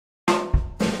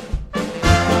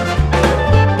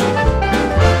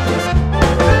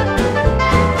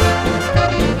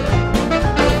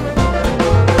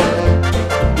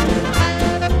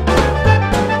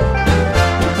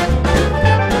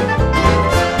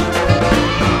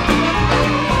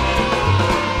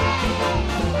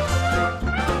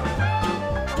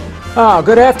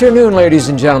Good afternoon, ladies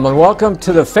and gentlemen. Welcome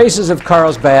to the Faces of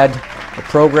Carlsbad, a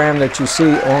program that you see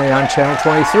only on Channel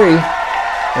 23,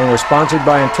 and we're sponsored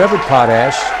by Intrepid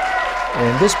Potash.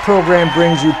 And this program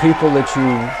brings you people that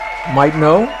you might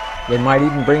know. They might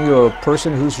even bring you a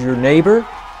person who's your neighbor,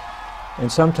 and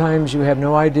sometimes you have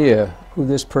no idea who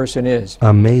this person is.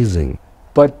 Amazing.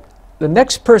 But the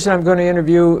next person I'm going to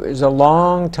interview is a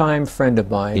longtime friend of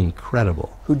mine.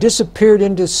 Incredible. Who disappeared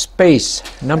into space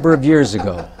a number of years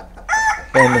ago.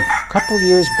 And a couple of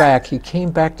years back, he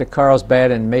came back to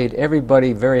Carlsbad and made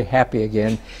everybody very happy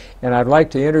again. And I'd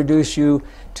like to introduce you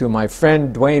to my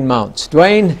friend Dwayne Mounts.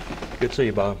 Dwayne. Good to see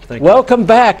you, Bob. Thank welcome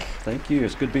back. Thank you.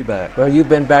 It's good to be back. Well, you've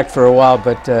been back for a while,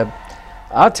 but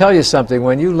I'll tell you something.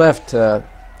 When you left a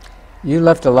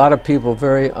lot of people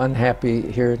very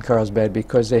unhappy here in Carlsbad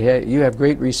because you have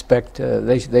great respect.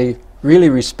 They really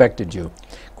respected you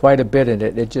quite a bit, and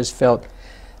it just felt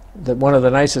that one of the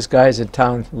nicest guys in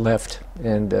town left,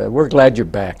 and we're glad you're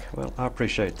back. Well, I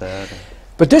appreciate that.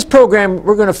 But this program,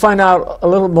 we're going to find out a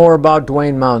little more about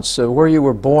Dwayne Mounts, where you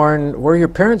were born, where your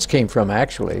parents came from,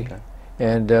 actually, okay.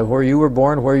 And where you were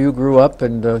born, where you grew up,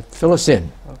 and fill us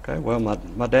in. Okay. Well,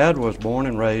 my dad was born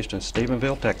and raised in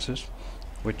Stephenville, Texas,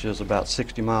 which is about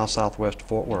 60 miles southwest of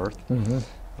Fort Worth.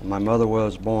 Mm-hmm. My mother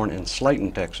was born in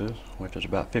Slayton, Texas, which is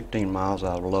about 15 miles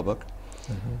out of Lubbock.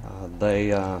 Mm-hmm.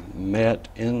 They met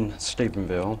in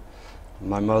Stephenville.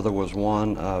 My mother was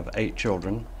one of 8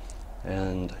 children,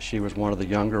 and she was one of the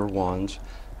younger ones.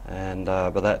 And by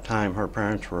that time, her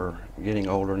parents were getting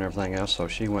older and everything else, so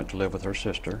she went to live with her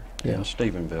sister in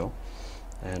Stephenville.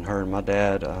 And her and my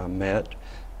dad met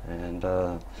and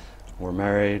were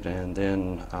married, and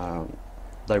then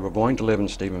they were going to live in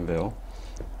Stephenville,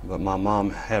 but my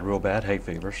mom had real bad hay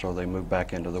fever, so they moved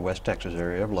back into the West Texas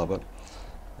area of Lubbock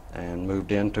and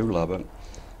moved into Lubbock.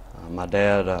 My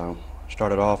dad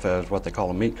started off as what they call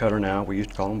a meat cutter now. We used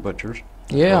to call them butchers.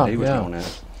 That's what he was known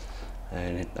as.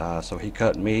 And so he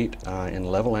cut meat in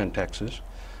Levelland, Texas.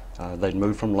 They'd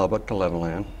moved from Lubbock to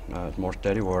Levelland. It's more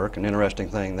steady work. An interesting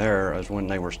thing there is when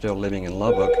they were still living in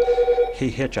Lubbock, he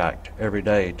hitchhiked every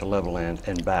day to Levelland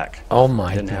and back. Oh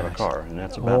my Didn't gosh. have a car, and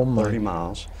that's about 30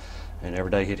 miles. And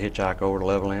every day he'd hitchhike over to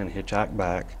Levelland, hitchhike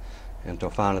back, until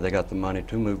finally they got the money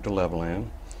to move to Levelland.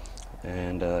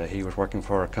 And he was working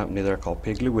for a company there called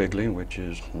Piggly Wiggly, which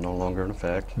is no longer in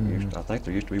effect. Mm-hmm. I think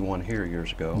there used to be one here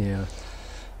years ago. Yeah.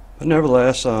 But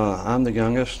nevertheless, I'm the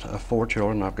youngest of 4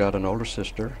 children. I've got an older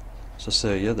sister,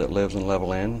 Cecilia, that lives in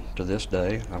Levelland to this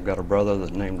day. I've got a brother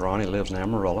that named Ronnie, lives in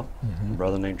Amarillo. Mm-hmm. A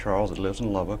brother named Charles that lives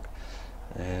in Lubbock.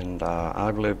 And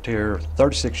I've lived here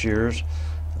 36 years.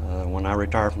 When I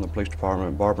retired from the police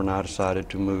department, Barbara and I decided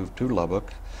to move to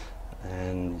Lubbock.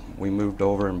 And we moved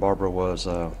over, and Barbara was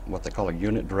what they call a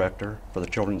unit director for the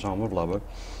Children's Home of Lubbock.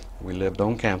 We lived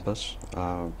on campus.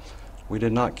 We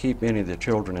did not keep any of the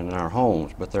children in our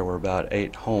homes, but there were about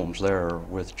 8 homes there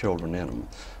with children in them.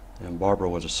 And Barbara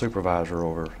was a supervisor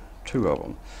over 2 of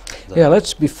them. Yeah,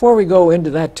 before we go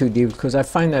into that too deep, because I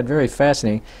find that very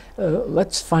fascinating,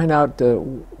 let's find out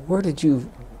where did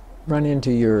you run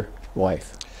into your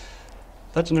wife?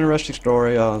 That's an interesting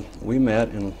story. We met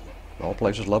in all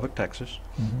places, Lubbock, Texas.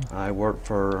 Mm-hmm. I worked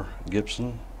for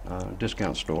Gibson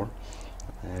discount store,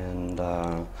 and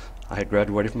I had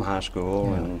graduated from high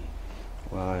school,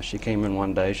 and she came in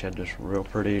one day. She had this real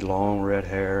pretty long red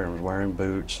hair and was wearing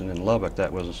boots, and in Lubbock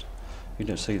you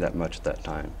didn't see that much at that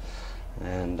time.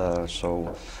 And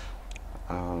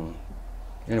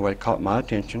anyway, it caught my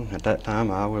attention. At that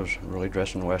time, I was really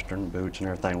dressed in Western boots and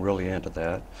everything, really into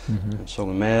that. Mm-hmm. And so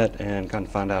we met and kind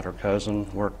of found out her cousin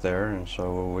worked there, and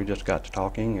so we just got to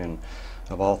talking, and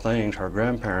of all things, her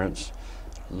grandparents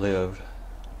lived,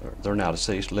 they're now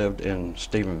deceased, lived in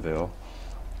Stephenville,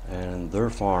 and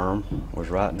their farm was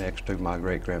right next to my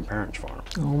great-grandparents' farm.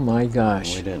 Oh my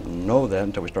gosh. And we didn't know that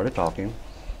until we started talking.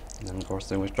 And of course,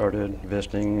 then we started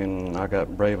visiting, and I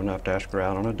got brave enough to ask her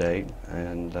out on a date.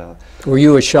 And were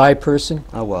you a shy person?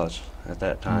 I was at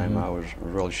that time. Mm-hmm. I was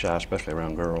really shy, especially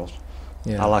around girls.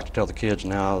 Yeah. I like to tell the kids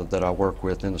now that I work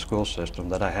with in the school system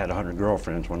that I had 100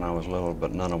 girlfriends when I was little,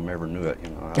 but none of them ever knew it. You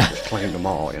know, I just claimed them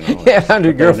all. You know, yeah,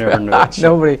 100 girlfriends. Never knew it. So.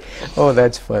 Nobody. Oh,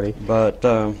 that's funny. But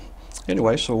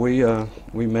anyway, so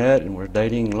we met and we're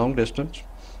dating long distance.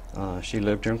 She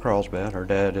lived here in Carlsbad. Her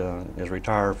dad is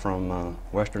retired from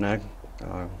Western Ag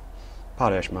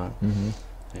potash mine.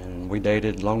 Mm-hmm. And we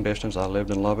dated long distance. I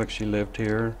lived in Lubbock. She lived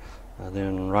here.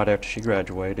 Then right after she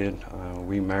graduated,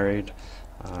 we married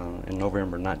in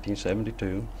November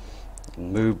 1972.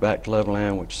 And moved back to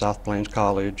Levelland, went to South Plains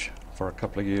College for a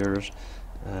couple of years,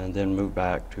 and then moved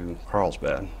back to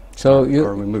Carlsbad. So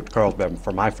or we moved to Carlsbad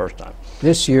for my first time.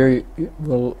 this year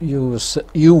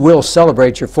you will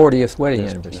celebrate your 40th wedding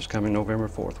anniversary. This coming November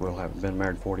 4th, we'll have been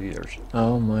married 40 years.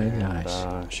 Oh my And,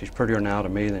 gosh. she's prettier now to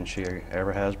me than she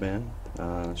ever has been.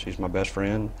 She's my best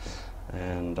friend,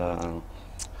 and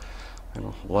you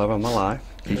know, love of my life.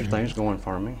 Keeps things going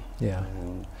for me. Yeah.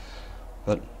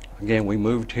 But again, we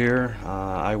moved here.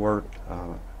 I worked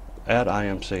at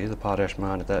IMC, the potash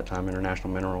mine at that time, International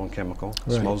Mineral and Chemical.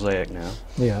 It's Right. Mosaic now.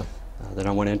 Yeah. Then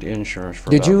I went into insurance for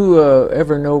Did about, you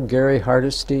ever know Gary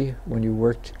Hardesty when you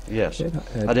worked? Yes. at-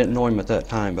 I didn't know him at that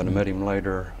time, but I met him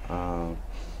later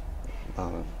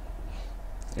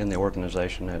in the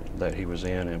organization that he was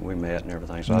in, and we met and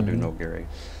everything, so I do know Gary.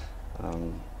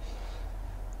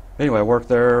 Anyway, I worked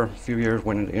there a few years,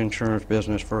 went into insurance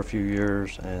business for a few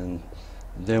years, and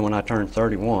then when I turned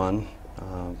 31,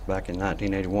 back in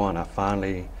 1981, I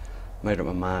finally made up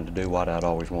my mind to do what I'd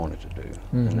always wanted to do,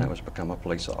 and that was become a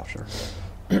police officer.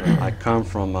 I come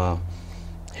from a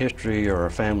history or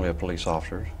a family of police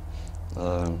officers.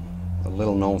 A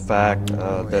little known fact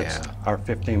that's our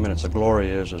 15 minutes of glory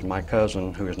is my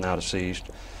cousin, who is now deceased,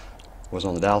 was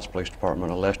on the Dallas Police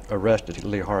Department, arrested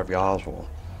Lee Harvey Oswald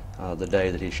the day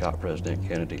that he shot President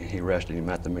Kennedy. He arrested him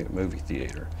at the movie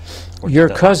theater. Your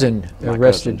cousin My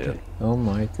arrested? cousin did. Oh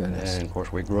my goodness. And of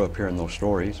course we grew up hearing those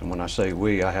stories, and when I say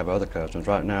we, I have other cousins.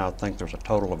 Right now I think there's a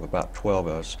total of about 12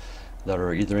 of us that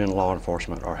are either in law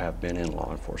enforcement or have been in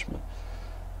law enforcement.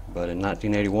 But in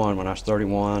 1981, when I was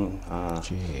 31,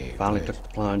 finally took the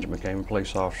plunge and became a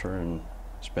police officer, and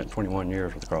spent 21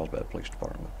 years with the Carlsbad Police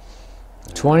Department.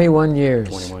 21 years.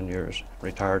 21 years.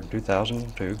 Retired in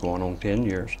 2002, going on 10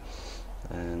 years,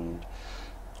 and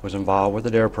was involved with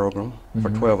the DARE program for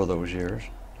 12 of those years.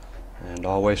 And I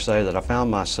always say that I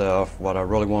found myself what I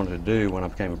really wanted to do when I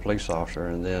became a police officer,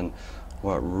 and then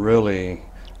what really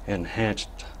enhanced,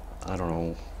 I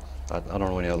don't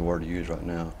know any other word to use right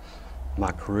now,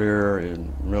 my career,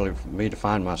 and really for me to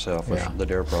find myself was the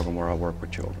DARE program, where I work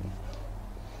with children.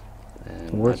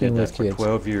 And Working I did that with for kids.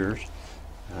 12 years.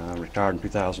 Retired in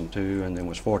 2002, and then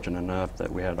was fortunate enough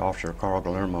that we had Officer Carl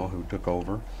Guillermo, who took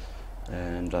over,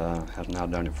 and has now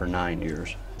done it for 9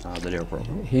 years, the DARE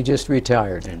program. He just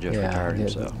retired. And just retired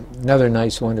himself. Another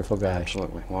nice, wonderful guy.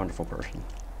 Absolutely, wonderful person.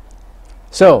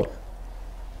 So,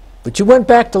 but you went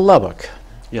back to Lubbock,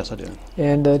 Yes, I did.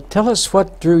 and tell us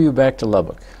what drew you back to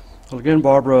Lubbock. Well, again,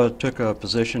 Barbara took a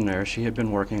position there. She had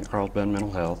been working at Carlsbad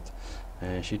Mental Health,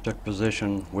 and she took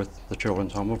position with the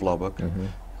Children's Home of Lubbock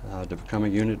to become a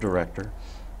unit director.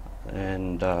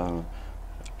 And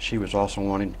she was also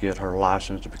wanting to get her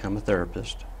license to become a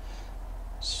therapist.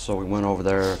 So we went over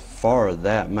there for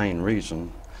that main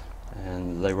reason,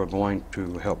 and they were going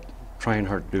to help train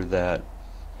her to do that,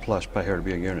 plus pay her to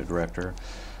be a unit director.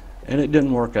 And it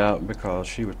didn't work out because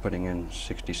she was putting in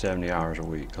 60, 70 hours a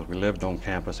week, because we lived on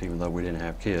campus even though we didn't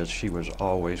have kids. She was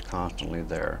always constantly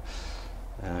there.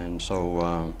 And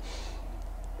so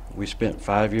we spent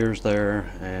 5 years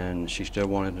there, and she still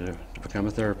wanted to become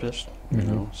a therapist, you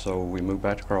know. So we moved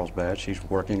back to Carlsbad. She's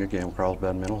working again with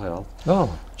Carlsbad Mental Health.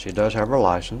 Oh. She does have her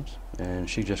license, and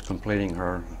she's just completing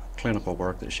her clinical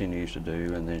work that she needs to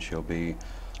do, and then she'll be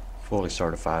fully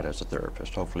certified as a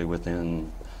therapist, hopefully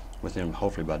within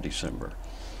hopefully by December.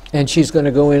 And she's going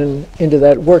to go into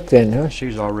that work then, huh?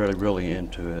 She's already really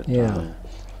into it. Yeah.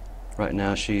 Right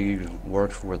now she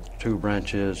works with 2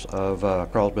 branches of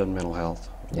Carlsbad Mental Health,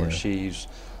 where Yeah. she's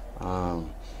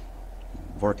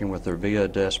working with their Via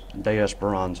de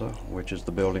Esperanza, which is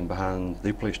the building behind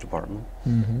the police department.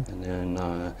 And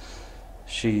then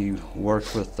she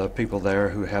works with people there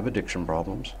who have addiction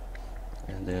problems.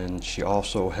 And then she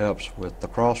also helps with the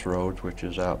Crossroads, which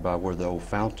is out by where the old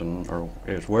fountain, or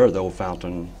is where the old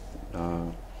fountain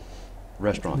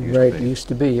restaurant used to be. Used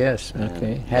to be, yes. And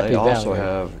Okay. Happy they also Valley.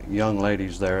 have young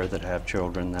ladies there that have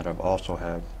children that have also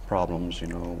had problems, you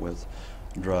know, with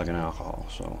drug and alcohol.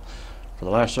 So for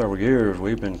the last several years,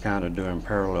 we've been kind of doing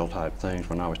parallel type things.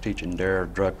 When I was teaching DARE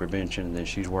drug prevention, and then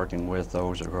she's working with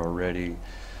those that already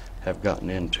have gotten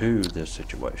into this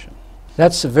situation.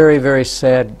 That's a very, very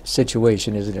sad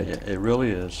situation, isn't it? It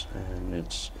really is, and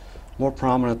it's more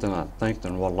prominent than I think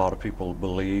than what a lot of people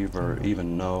believe or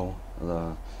even know.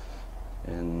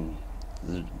 And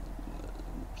the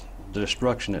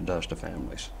destruction it does to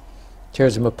families.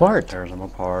 Tears them apart. Tears them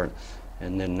apart.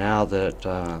 And then now that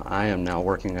I am now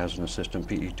working as an assistant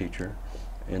PE teacher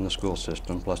in the school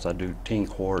system, plus I do teen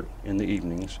court in the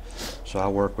evenings. So I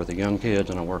work with the young kids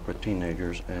and I work with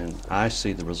teenagers, and I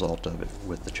see the result of it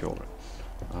with the children.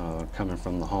 Coming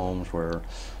from the homes where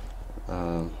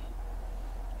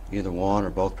either one or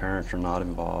both parents are not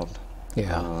involved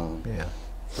Yeah.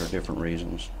 for different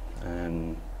reasons.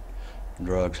 And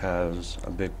drugs has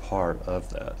a big part of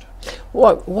that.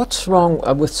 What's wrong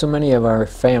with so many of our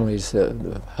families,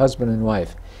 the husband and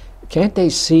wife? Can't they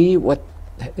see what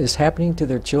is happening to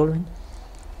their children?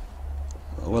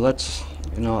 Well, that's,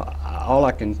 you know, all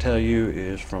I can tell you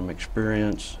is from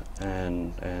experience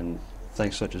and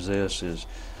things such as this is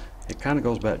it kind of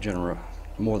goes back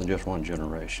more than just one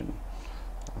generation.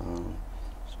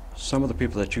 Some of the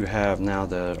people that you have now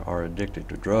that are addicted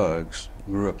to drugs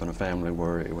grew up in a family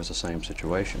where it was the same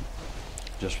situation.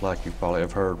 Just like you probably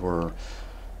have heard where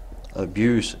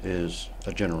abuse is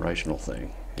a generational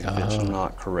thing if it's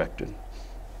not corrected.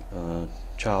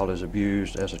 Child is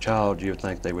abused as a child, you would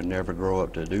think they would never grow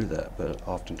up to do that, but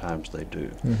oftentimes they do.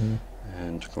 Mm-hmm.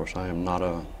 And of course, I am not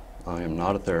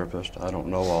a therapist. I don't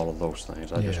know all of those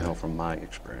things. I just know from my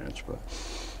experience.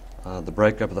 But the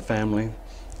breakup of the family,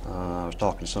 I was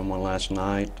talking to someone last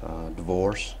night.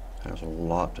 Divorce has a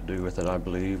lot to do with it, I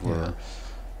believe, where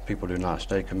people do not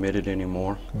stay committed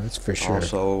anymore. Well, that's for sure.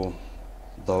 Also,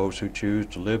 those who choose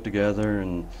to live together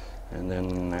and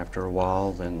then after a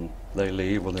while, then they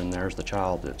leave. Well, then there's the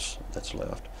child that's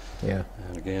left. Yeah.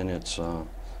 And again, it's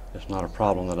not a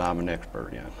problem that I'm an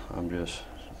expert in. I'm just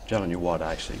telling you what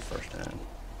I see firsthand.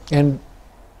 And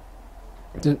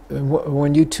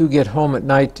when you two get home at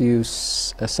night, do you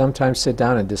sometimes sit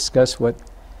down and discuss what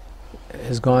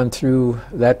has gone through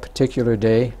that particular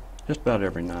day? Just about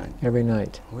every night. Every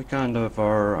night. We kind of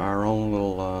are our own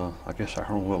little, I guess,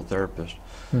 our own little therapist.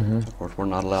 Mm-hmm. Of course, we're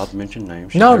not allowed to mention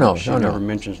names. She never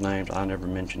mentions names. I never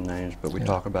mention names, but we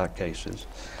talk about cases.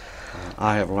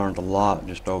 I have learned a lot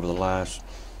just over the last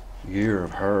year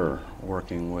of her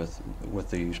working with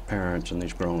these parents and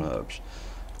these grown-ups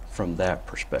from that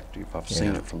perspective. I've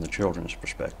seen it from the children's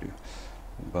perspective.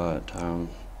 But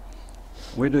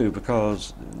we do,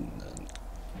 because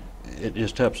it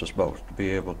just helps us both to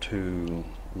be able to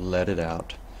let it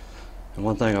out. And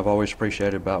one thing I've always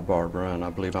appreciated about Barbara, and I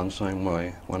believe I'm the same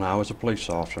way, when I was a police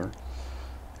officer,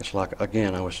 it's like,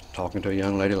 again, I was talking to a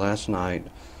young lady last night.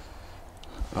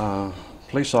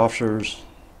 Police officers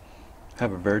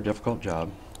have a very difficult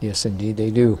job. Yes, indeed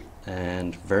they do.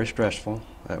 And very stressful.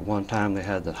 At one time they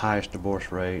had the highest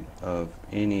divorce rate of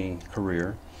any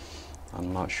career.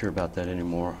 I'm not sure about that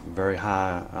anymore. Very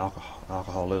high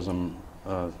alcoholism.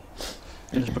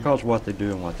 It's because of what they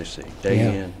do and what they see.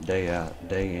 Day in, day out,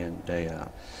 day in, day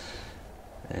out.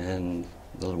 And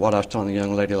what I was telling the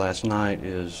young lady last night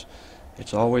is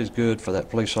it's always good for that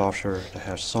police officer to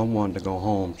have someone to go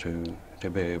home to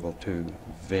be able to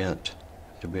vent,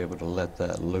 to be able to let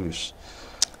that loose.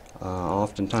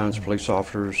 Oftentimes police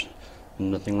officers,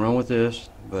 nothing wrong with this,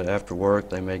 but after work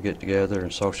they may get together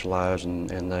and socialize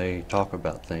and they talk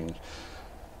about things.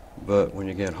 But when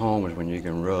you get home is when you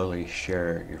can really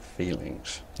share your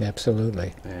feelings.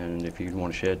 Absolutely. And if you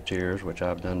want to shed tears, which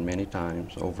I've done many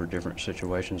times over different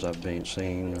situations I've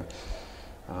seen,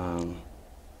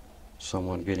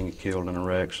 someone getting killed in a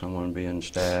wreck, someone being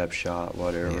stabbed, shot,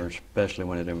 whatever, especially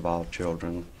when it involved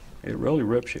children, it really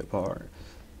rips you apart.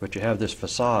 But you have this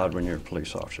facade when you're a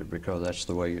police officer because that's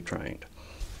the way you're trained,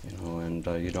 you know, and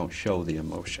you don't show the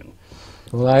emotion.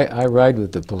 Well, I ride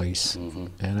with the police,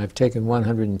 and I've taken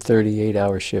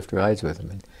 138-hour shift rides with them.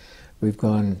 And we've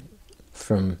gone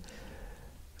from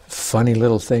funny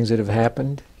little things that have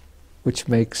happened, which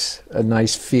makes a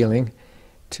nice feeling,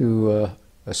 to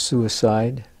a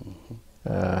suicide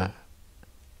that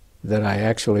I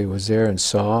actually was there and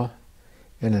saw,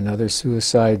 and another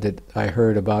suicide that I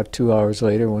heard about 2 hours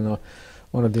later when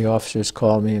one of the officers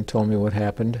called me and told me what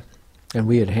happened. And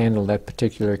we had handled that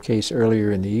particular case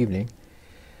earlier in the evening.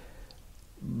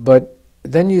 But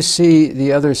then you see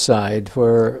the other side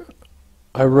where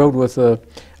I've ridden with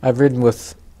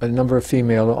a number of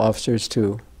female officers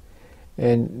too.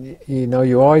 And you know,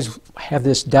 you always have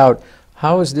this doubt,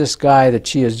 how is this guy that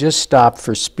she has just stopped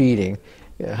for speeding,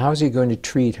 how is he going to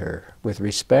treat her with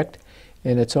respect?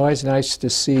 And it's always nice to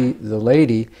see the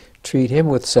lady treat him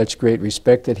with such great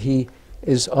respect that he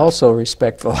is also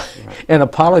respectful and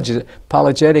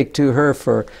apologetic to her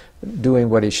for doing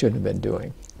what he shouldn't have been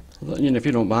doing. You know, if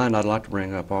you don't mind, I'd like to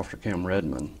bring up Officer Kim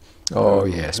Redmond. Oh,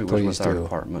 yes, who please was with our do.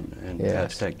 department and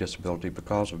had to take disability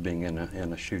because of being in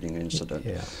a shooting incident.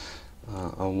 Yeah.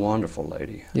 A wonderful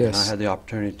lady. Yes. And I had the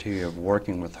opportunity of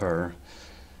working with her.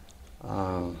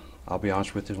 I'll be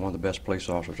honest with you, one of the best police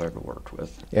officers I ever worked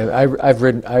with. Yeah,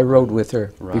 I rode with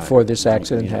her before this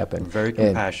accident happened. Very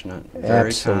compassionate,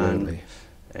 very kind,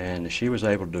 and she was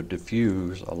able to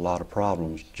diffuse a lot of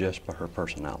problems just by her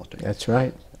personality. That's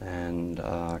right. And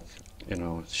you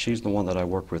know, she's the one that I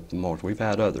worked with the most. We've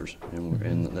had others,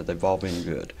 and they've all been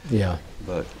good. Yeah.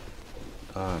 But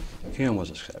Kim was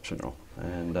exceptional,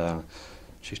 and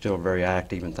she's still very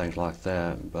active and things like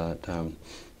that. But I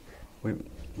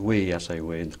say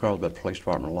we, the Carlsbad Police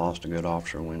Department lost a good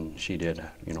officer when she did,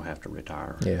 you know, have to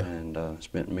retire. Yeah. And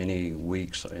spent many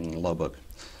weeks in Lubbock,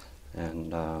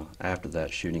 and after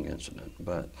that shooting incident.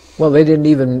 But well, they didn't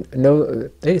even know.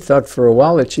 They thought for a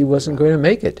while that she wasn't going to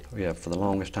make it. yeah, for the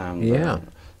longest time. Yeah.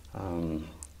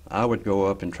 I would go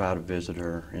up and try to visit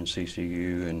her in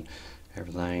CCU and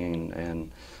everything, and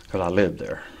because I lived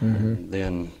there. And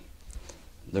then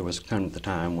there was kind of the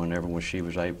time whenever when she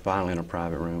was finally in a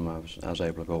private room, I was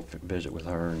able to go visit with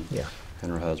her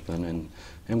and her husband,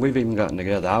 and we've even gotten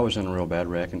together. I was in a real bad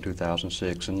wreck in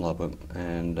 2006 in Lubbock,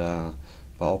 and for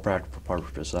all practical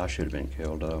purposes, I should have been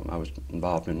killed. I was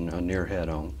involved in a near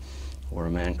head-on where a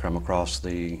man come across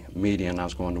the median. I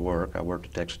was going to work. I worked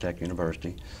at Texas Tech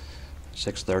University.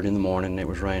 6:30 in the morning, it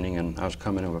was raining, and I was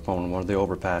coming up on one of the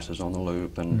overpasses on the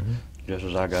loop, and just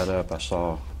as I got up, I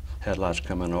saw headlights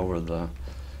coming over the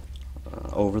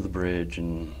bridge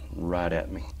and right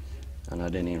at me. And I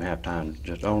didn't even have time.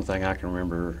 Just the only thing I can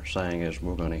remember saying is,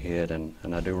 we're going to hit, and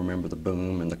I do remember the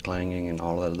boom and the clanging and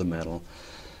all that of the metal.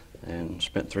 And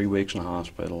spent 3 weeks in the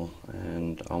hospital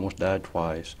and almost died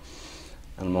twice.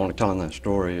 And I'm only telling that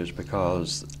story is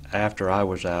because after I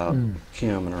was out,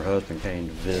 Kim and her husband came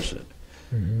to visit.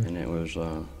 And it was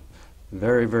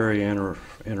very, very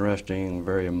interesting,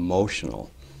 very emotional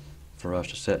for us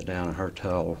to sit down and her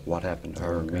tell what happened to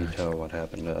her and me tell what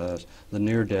happened to us. The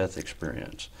near-death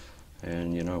experience.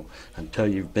 And, you know, until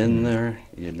you've been there,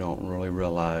 you don't really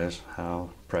realize how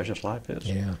precious life is.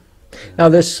 Yeah. Now,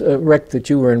 this wreck that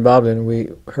you were involved in, we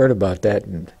heard about that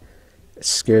and it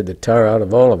scared the tar out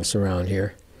of all of us around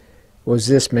here. Was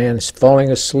this man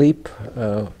falling asleep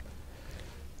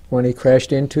when he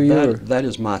crashed into you? That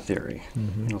is my theory.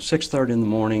 You know, 6:30 in the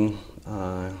morning,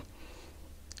 the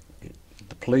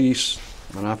police,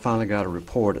 when I finally got a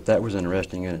report, that was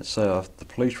interesting in itself. The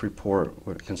police report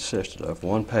consisted of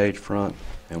 1 page front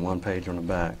and 1 page on the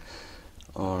back.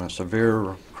 On a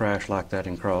severe crash like that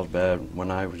in Carlsbad, when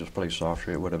I was a police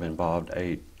officer, it would have involved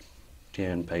 8,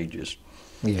 10 pages.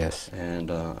 Yes. And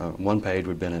 1 page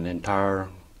would have been an entire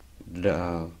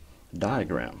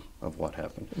diagram of what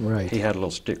happened. Right. He had a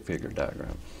little stick figure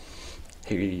diagram.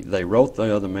 They wrote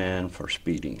the other man for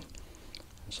speeding.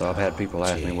 So I've had people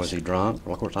ask me, was he drunk?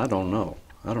 Well, of course, I don't know.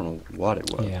 I don't know what it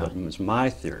was, but it's my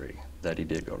theory that he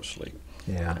did go to sleep.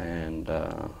 Yeah. And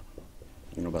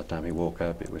you know, by the time he woke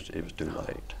up, it was too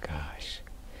late. Gosh.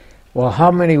 Well,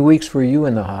 how many weeks were you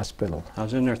in the hospital? I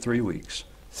was in there 3 weeks.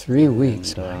 3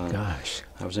 weeks, And, my gosh.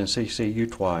 I was in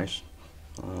CCU twice.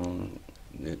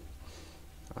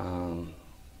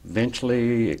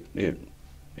 Eventually,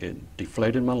 it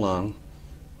deflated my lung,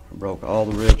 broke all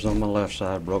the ribs on my left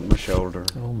side, broke my shoulder,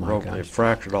 Oh my gosh. it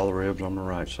fractured all the ribs on my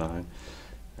right side,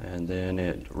 and then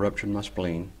it ruptured my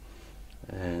spleen.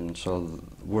 And so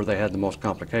where they had the most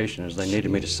complication is they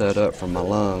needed me to set up from my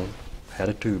lung, had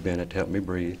a tube in it to help me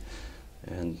breathe,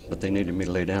 but they needed me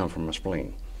to lay down from my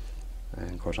spleen.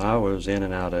 And of course I was in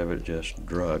and out of it just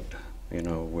drugged, you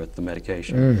know, with the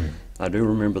medication. I do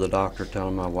remember the doctor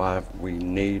telling my wife, we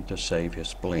need to save his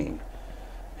spleen.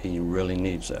 He really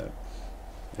needs that.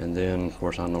 And then, of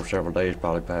course, I know several days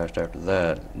probably passed after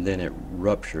that. Then it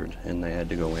ruptured, and they had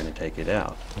to go in and take it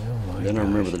out. Oh my Then I gosh.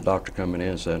 remember the doctor coming in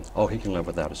and said, oh, he can live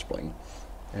without a spleen.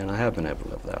 And I have been able to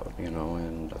live without it, you know,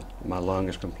 and my lung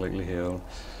is completely healed.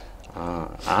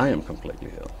 I am completely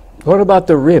healed. What about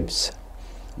the ribs?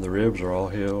 The ribs are all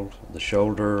healed. The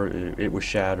shoulder, it was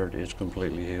shattered. It's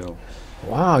completely healed.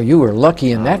 Wow, you were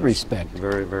lucky in I that was respect.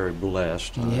 Very, very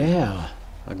blessed. Yeah.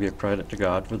 I give credit to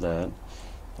God for that.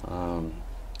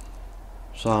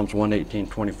 Psalms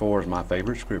 118:24 is my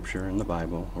favorite scripture in the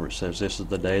Bible, where it says, this is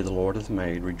the day the Lord hath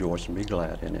made, rejoice and be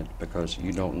glad in it, because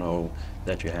you don't know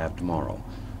that you have tomorrow.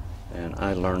 And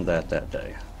I learned that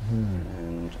day.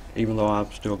 And even though I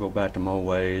still go back to my old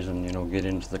ways and, you know, get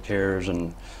into the cares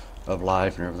of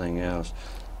life and everything else,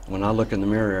 when I look in the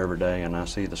mirror every day and I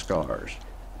see the scars,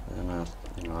 and I'm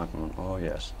going, oh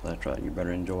yes, that's right, you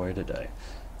better enjoy today.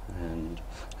 And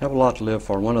I have a lot to live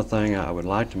for. One other thing I would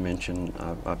like to mention,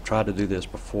 I've tried to do this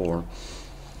before.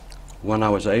 When I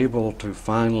was able to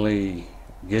finally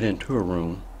get into a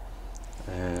room,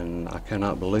 and I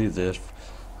cannot believe this,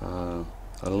 a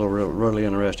little really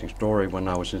interesting story, when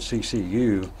I was in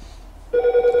CCU,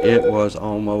 it was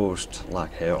almost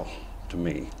like hell to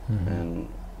me, and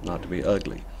not to be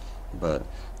ugly, but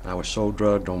I was so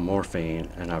drugged on morphine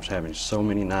and I was having so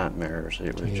many nightmares,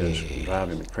 it was just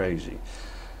driving me crazy.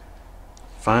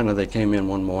 Finally, they came in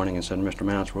one morning and said, Mr.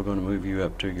 Mounts, we're going to move you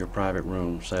up to your private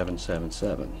room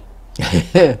 777.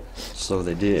 So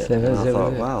they did. So And I that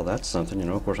thought, was it. wow, that's something, you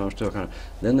know. Of course, I'm still kind of.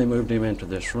 Then they moved him into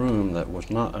this room that was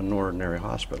not an ordinary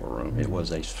hospital room. It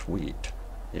was a suite.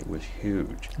 It was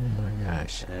huge. Oh my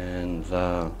gosh. And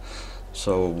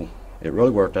so it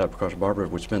really worked out because Barbara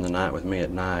would spend the night with me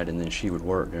at night, and then she would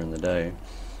work during the day.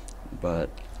 But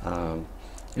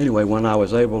anyway, when I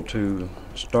was able to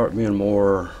start being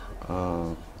more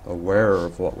aware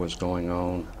of what was going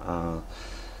on,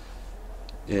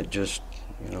 it just,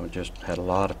 you know, just had a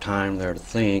lot of time there to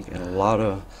think and a lot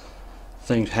of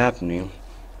things happening.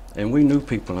 And we knew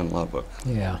people in Lubbock.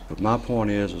 Yeah. But my point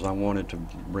is I wanted to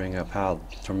bring up how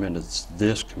tremendous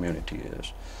this community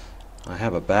is. I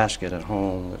have a basket at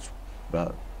home that's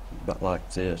about like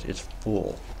this. It's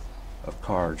full of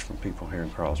cards from people here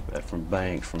in Carlsbad, from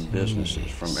banks, from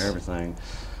businesses, from everything,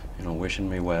 you know, wishing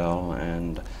me well.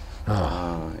 And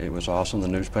it was awesome. The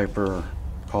newspaper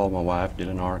called my wife, did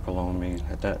an article on me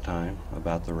at that time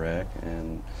about the wreck,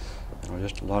 and you know,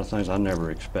 just a lot of things I never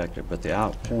expected. But the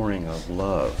outpouring of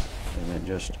love, and it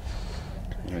just,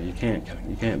 you know, you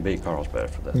can't beat Carlsbad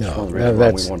for that. No, That's one of the reasons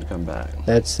why we wanted to come back.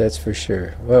 That's for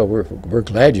sure. Well, we're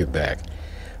glad you're back.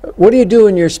 What do you do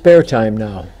in your spare time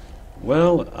now?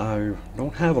 Well, I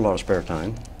don't have a lot of spare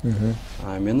time.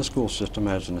 I'm in the school system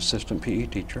as an assistant PE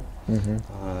teacher.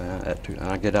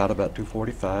 I get out about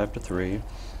 2:45 to 3.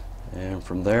 And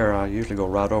from there, I usually go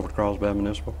right over to Carlsbad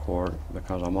Municipal Court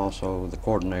because I'm also the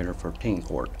coordinator for teen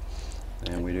court.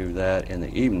 And we do that in the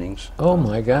evenings. Oh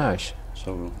my gosh.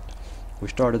 So we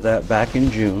started that back in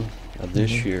June of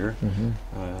this year.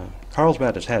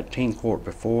 Carlsbad has had teen court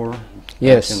before.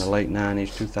 Yes. Back in the late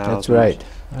 90s, 2000s. That's right.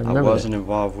 I wasn't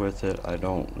involved with it. I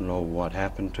don't know what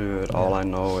happened to it. All I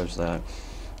know is that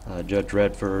Judge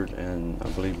Redford and I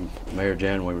believe Mayor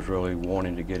Janway was really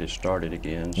wanting to get it started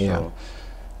again. So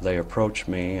they approached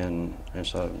me, and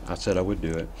so I said I would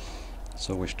do it.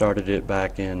 So we started it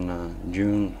back in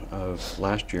June of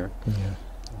last year.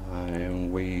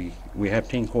 And we have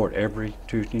teen court every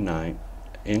Tuesday night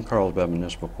in Carlsbad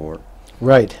Municipal Court.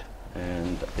 Right.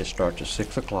 And it starts at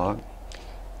 6 o'clock.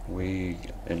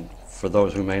 And for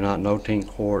those who may not know, teen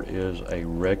court is a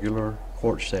regular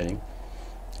court setting.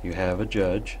 You have a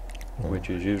judge, which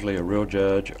is usually a real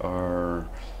judge or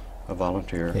a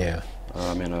volunteer. Yeah.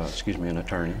 An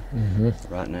attorney.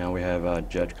 Right now we have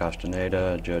Judge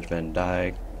Castaneda, Judge Van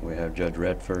Dyke, we have Judge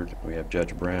Redford, we have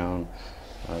Judge Brown.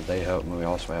 They help me. We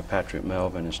also have Patrick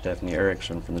Melvin and Stephanie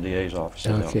Erickson from the DA's office.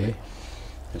 Okay.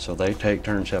 And so they take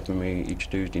turns helping me each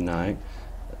Tuesday night.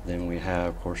 Then we have,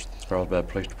 of course, the Carlsbad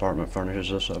Police Department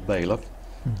furnishes us a bailiff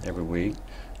every week.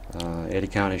 Eddy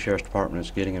County Sheriff's Department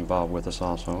is getting involved with us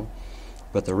also.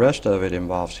 But the rest of it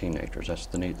involves teenagers. That's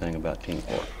the neat thing about teen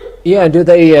court. Yeah, do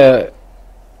they,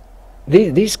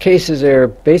 these cases are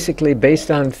basically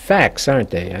based on facts, aren't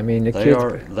they? I mean,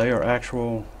 They are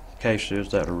actual cases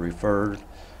that are referred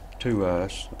to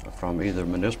us from either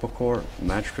municipal court,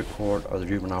 magistrate court, or the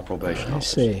juvenile probation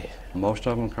office. I see. Most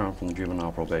of them come from the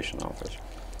juvenile probation office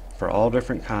for all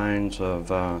different kinds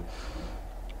of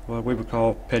what we would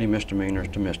call petty misdemeanors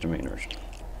to misdemeanors.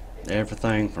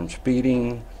 Everything from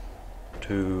speeding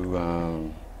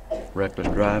to reckless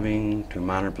driving to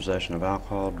minor possession of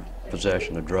alcohol,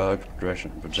 possession of drugs,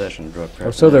 possession of drug trafficking.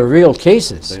 Oh, so they're real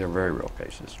cases. They are very real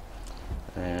cases.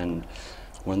 And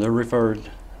when they're referred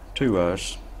to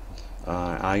us,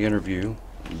 I interview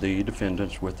the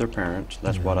defendants with their parents.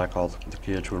 That's what I call the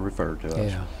kids who are referred to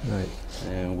us. Yeah, right.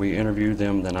 And we interview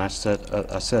them. Then I set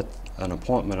an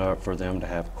appointment up for them to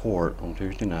have court on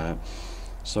Tuesday night.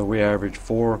 So we average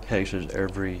 4 cases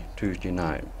every Tuesday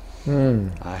night.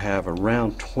 I have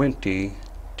around 20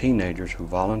 teenagers who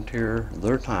volunteer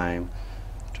their time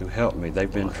to help me.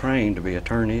 They've been trained to be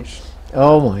attorneys.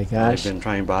 Oh my gosh. They've been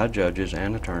trained by judges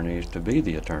and attorneys to be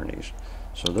the attorneys.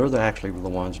 So they're actually the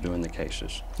ones doing the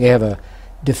cases. You have a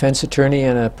defense attorney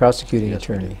and a prosecuting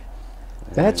attorney.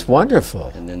 That's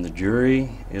wonderful. And then the jury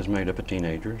is made up of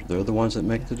teenagers. They're the ones that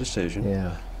make the decision.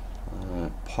 Yeah.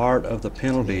 Part of the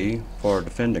penalty for a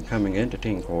defendant coming into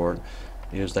teen court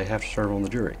is they have to serve on the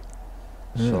jury.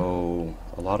 So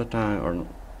a lot of time, or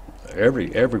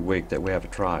every week that we have a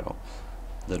trial,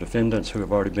 the defendants who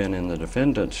have already been in the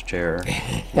defendant's chair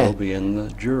will be in the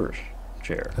juror's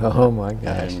chair. Oh my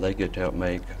gosh. And they get to help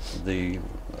make the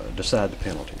decide the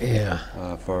penalty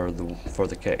for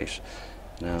the case.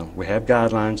 Now we have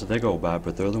guidelines that they go by,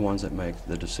 but they're the ones that make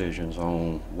the decisions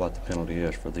on what the penalty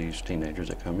is for these teenagers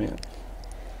that come in.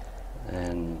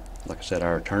 And like I said,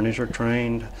 our attorneys are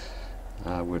trained.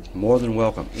 I would more than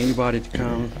welcome anybody to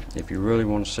come if you really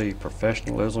want to see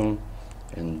professionalism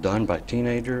and done by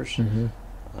teenagers.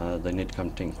 They need to come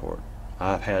to teen court.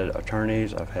 I've had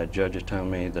attorneys, I've had judges tell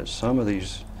me that some of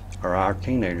these or our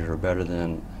teenagers are better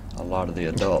than a lot of the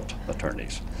adult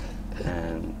attorneys,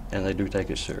 and they do take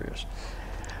it serious.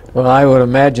 Well, I would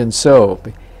imagine so.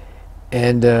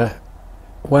 And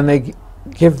when they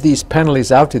give these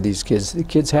penalties out to these kids, the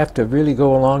kids have to really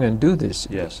go along and do this.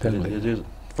 Yes, it is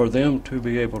for them to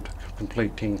be able to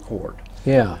complete teen court.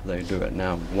 Yeah. They do it.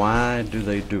 Now, why do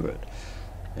they do it?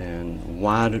 And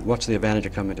what's the advantage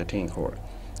of coming to teen court?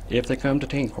 If they come to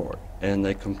teen court and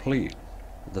they complete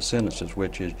the sentences,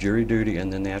 which is jury duty,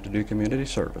 and then they have to do community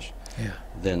service, yeah,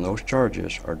 then those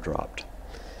charges are dropped.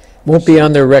 Won't be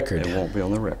on their record. It won't be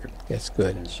on the record. That's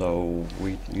good. And so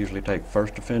we usually take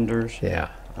first offenders, yeah,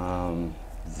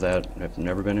 that have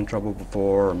never been in trouble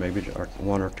before, or maybe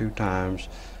one or two times,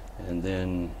 and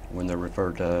then when they're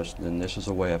referred to us, then this is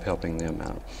a way of helping them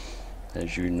out.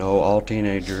 As you know, all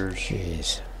teenagers,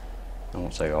 jeez, I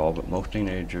won't say all, but most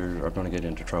teenagers are going to get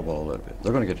into trouble a little bit.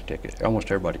 They're going to get a ticket.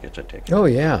 Almost everybody gets a ticket. oh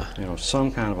yeah, You know,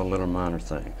 some kind of a little minor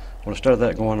thing. Well, instead of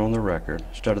that going on the record,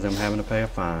 instead of them having to pay a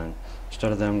fine,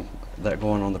 instead of that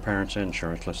going on the parents'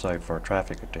 insurance, let's say for a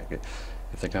traffic ticket,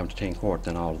 if they come to teen court,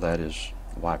 then all of that is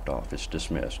wiped off. It's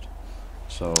dismissed.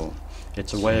 So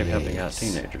it's a way of helping out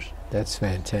teenagers. That's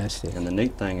fantastic. And the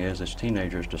neat thing is, it's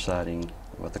teenagers deciding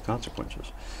what the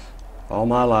consequences. All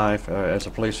my life, as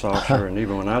a police officer, and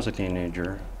even when I was a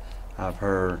teenager, I've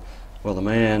heard, well, the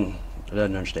man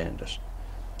doesn't understand us.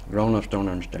 Grown-ups don't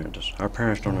understand us. Our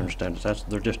parents don't understand us.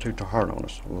 They're just too hard on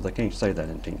us. Well, they can't say that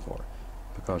in teen court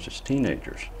because it's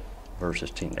teenagers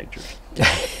versus teenagers.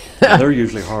 They're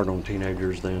usually hard on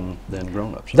teenagers than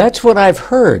grown-ups. That's what I've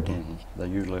heard. They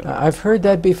usually are. I've heard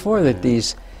that before, that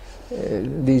these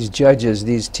judges,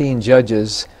 these teen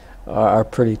judges, are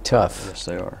pretty tough. Yes,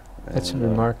 they are. That's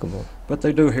remarkable. But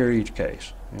they do hear each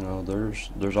case. You know,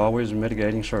 there's always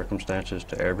mitigating circumstances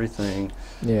to everything.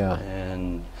 Yeah.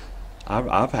 And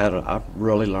I've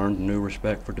really learned new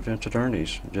respect for defense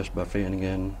attorneys just by being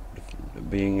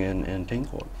in teen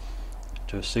court,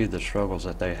 to see the struggles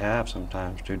that they have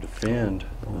sometimes to defend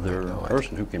their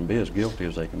person, who can be as guilty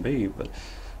as they can be, but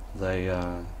they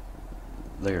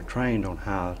are trained on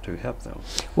how to help them.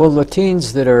 Well, the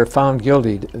teens that are found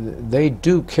guilty, they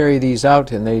do carry these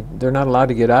out, and they're not allowed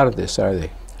to get out of this, are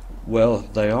they? Well,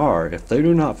 they are. If they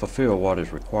do not fulfill what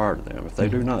is required of them, if they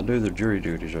do not do their jury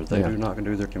duties, or they do not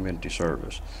do their community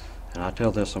service, and I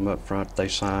tell this them up front, they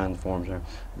sign the forms,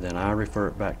 then I refer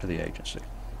it back to the agency.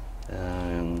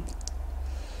 And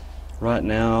right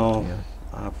now,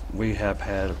 we have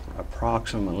had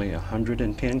approximately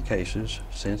 110 cases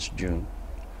since June,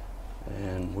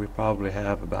 and we probably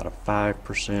have about a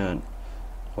 5%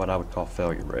 what I would call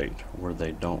failure rate, where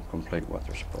they don't complete what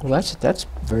they're supposed to. Well, that's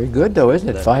very good, though, isn't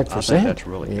it? 5%. I think that's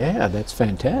really good. Yeah, that's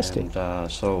fantastic. And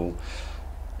so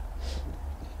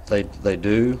they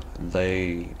do.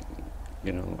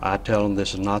 You know, I tell them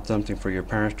this is not something for your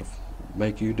parents to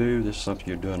make you do. This is something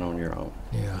you're doing on your own.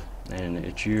 Yeah. And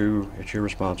it's your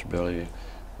responsibility,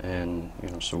 and you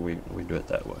know, so we do it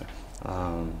that way.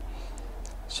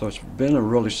 So it's been a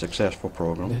really successful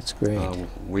program. That's great.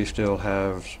 We still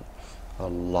have a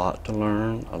lot to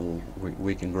learn.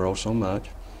 We can grow so much.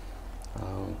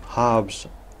 Hobbs,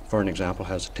 for an example,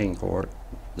 has a teen court.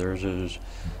 Theirs is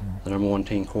the #1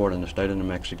 teen court in the state of New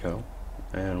Mexico,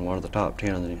 and one of the top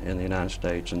 10 in the United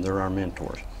States, and they're our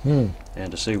mentors.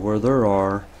 And to see where they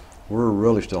are, we're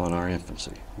really still in our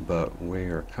infancy, but we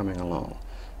are coming along.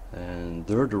 And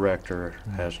their director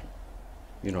has,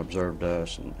 you know, observed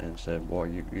us and said, boy,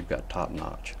 you've got top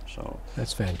notch. So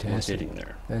that's we're fantastic. getting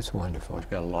there. That's wonderful. We've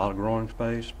got a lot of growing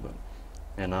space,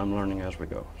 and I'm learning as we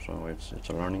go. So it's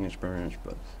a learning experience,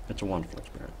 but it's a wonderful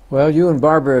experience. Well, you and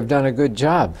Barbara have done a good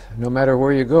job, no matter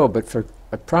where you go.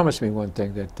 But promise me one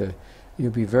thing, that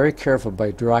you'll be very careful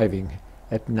by driving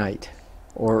at night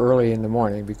or early in the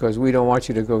morning, because we don't want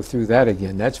you to go through that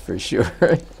again. That's for sure.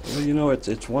 Well, you know,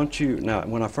 it's once now,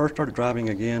 when I first started driving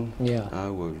again, I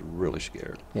was really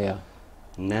scared. Yeah.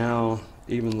 Now,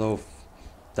 even though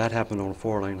that happened on a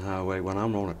 4-lane highway, when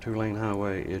I'm on a 2-lane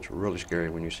highway, it's really scary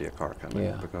when you see a car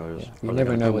coming, because you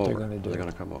never know what they're going to do. They're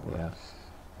going to come over.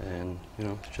 Yeah. And you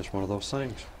know, it's just one of those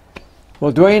things.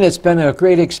 Well, Dwayne, it's been a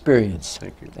great experience.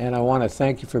 Thank you. And I want to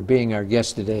thank you for being our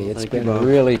guest today. Well, it's thank you, been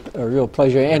Bob. a real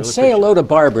pleasure. And Really say hello to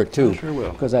Barbara, too. I sure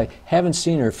will. Because I haven't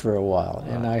seen her for a while.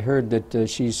 And I heard that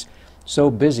she's so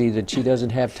busy that she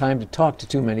doesn't have time to talk to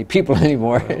too many people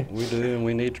anymore. Well, we do, and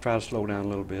we need to try to slow down a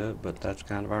little bit, but that's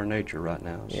kind of our nature right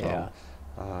now. Yeah.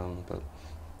 So, but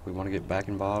we want to get back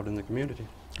involved in the community.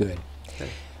 Good. Okay.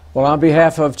 Well, on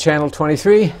behalf of Channel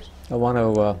 23, I want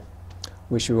to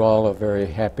wish you all a very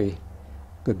happy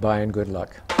goodbye and good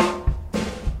luck.